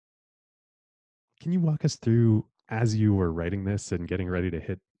Can you walk us through as you were writing this and getting ready to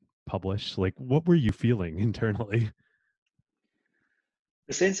hit publish? Like, what were you feeling internally?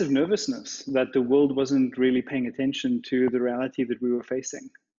 A sense of nervousness that the world wasn't really paying attention to the reality that we were facing.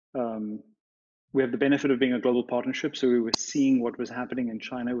 Um, we have the benefit of being a global partnership, so we were seeing what was happening in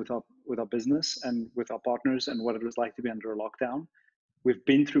China with our business and with our partners and what it was like to be under a lockdown. We've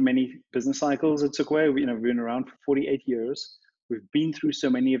been through many business cycles at Sequoia. We've been around for 48 years. We've been through so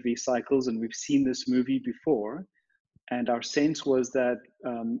many of these cycles, and we've seen this movie before. And our sense was that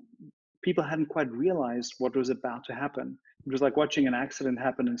people hadn't quite realized what was about to happen. It was like watching an accident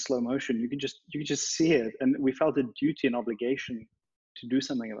happen in slow motion. You could just see it, and we felt a duty and obligation to do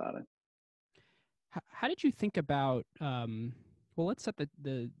something about it. How did you think about? Well, let's set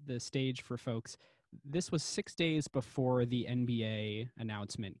the stage for folks. This was 6 days before the NBA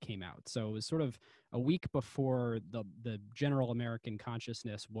announcement came out, so it was sort of a week before the general American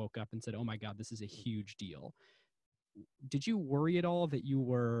consciousness woke up and said, "Oh my God, this is a huge deal." Did you worry at all that you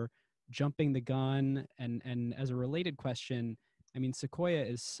were jumping the gun? And as a related question, I mean, Sequoia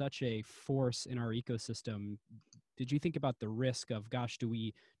is such a force in our ecosystem. Did you think about the risk of, gosh, do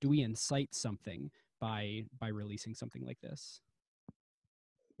we incite something by releasing something like this?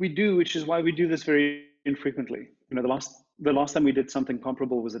 We do, which is why we do this very infrequently. The last time we did something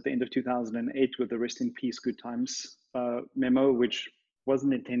comparable was at the end of 2008 with the Rest in Peace Good Times memo, which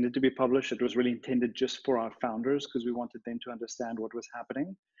wasn't intended to be published. It was really intended just for our founders because we wanted them to understand what was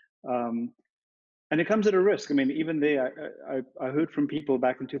happening. And it comes at a risk. I mean, even there, I heard from people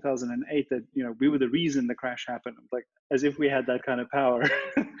back in 2008 that we were the reason the crash happened, like as if we had that kind of power.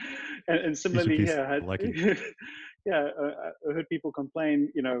 And You should similarly be here, lucky. yeah, I heard people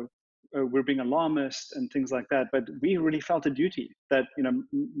complain, we're being alarmist and things like that. But we really felt a duty that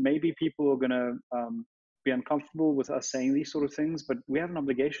maybe people are going to be uncomfortable with us saying these sort of things, but we have an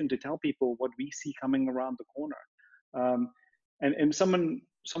obligation to tell people what we see coming around the corner. And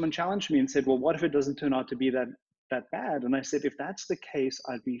someone challenged me and said, well, what if it doesn't turn out to be that bad? And I said, if that's the case,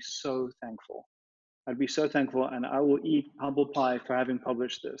 I'd be so thankful. I'd be so thankful, and I will eat humble pie for having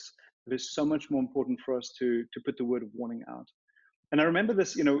published this. It is so much more important for us to put the word of warning out. And I remember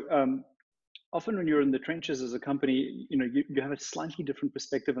this, often when you're in the trenches as a company, you have a slightly different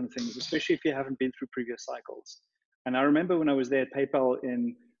perspective on things, especially if you haven't been through previous cycles. And I remember when I was there at PayPal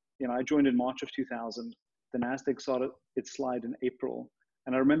I joined in March of 2000. The NASDAQ started its slide in April.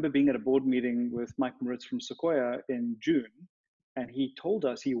 And I remember being at a board meeting with Mike Moritz from Sequoia in June, and he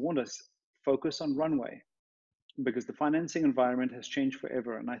warned us, focus on runway, because the financing environment has changed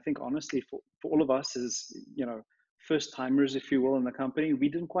forever. And I think honestly, for all of us as, first timers, if you will, in the company, we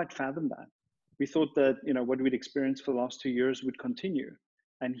didn't quite fathom that. We thought that, what we'd experienced for the last 2 years would continue.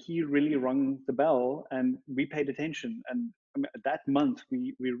 And he really rung the bell and we paid attention. And that month,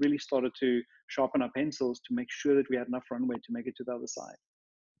 we really started to sharpen our pencils to make sure that we had enough runway to make it to the other side.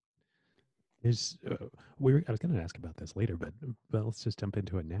 There's, I was going to ask about this later, but let's just jump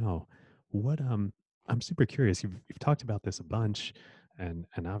into it now. What I'm super curious. You've talked about this a bunch, and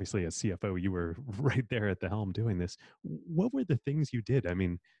obviously as CFO, you were right there at the helm doing this. What were the things you did? I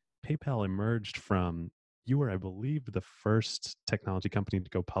mean, PayPal emerged from, you were, I believe, the first technology company to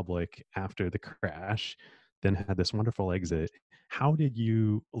go public after the crash, then had this wonderful exit. How did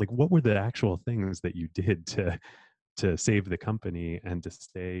you, like, what were the actual things that you did to save the company and to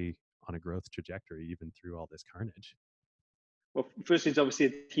stay on a growth trajectory even through all this carnage? Well, firstly, it's obviously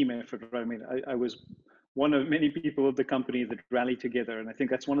a team effort, right? I mean, I was one of many people of the company that rallied together. And I think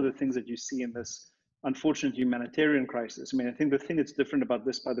that's one of the things that you see in this unfortunate humanitarian crisis. I mean, I think the thing that's different about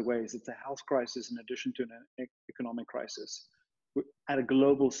this, by the way, is it's a health crisis in addition to an economic crisis at a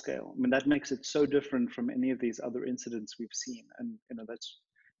global scale. I mean, that makes it so different from any of these other incidents we've seen. And, that's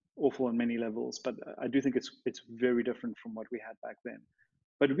awful on many levels, but I do think it's very different from what we had back then.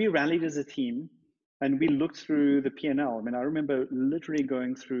 But we rallied as a team and we looked through the P&L. I mean, I remember literally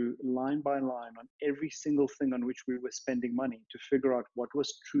going through line by line on every single thing on which we were spending money to figure out what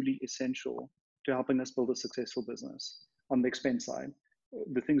was truly essential to helping us build a successful business on the expense side,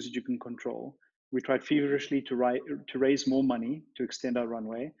 the things that you can control. We tried feverishly to raise more money to extend our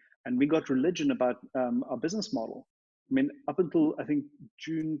runway, and we got religion about our business model. I mean, up until I think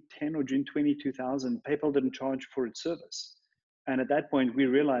June 10 or June 20, 2000, PayPal didn't charge for its service. And at that point, we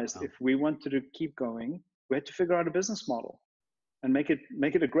realized if we wanted to keep going, we had to figure out a business model and make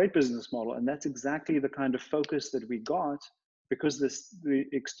it a great business model. And that's exactly the kind of focus that we got because the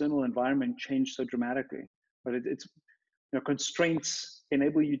external environment changed so dramatically. But it's constraints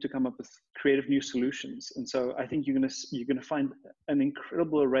enable you to come up with creative new solutions. And so I think you're gonna find an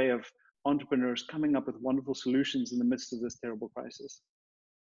incredible array of entrepreneurs coming up with wonderful solutions in the midst of this terrible crisis.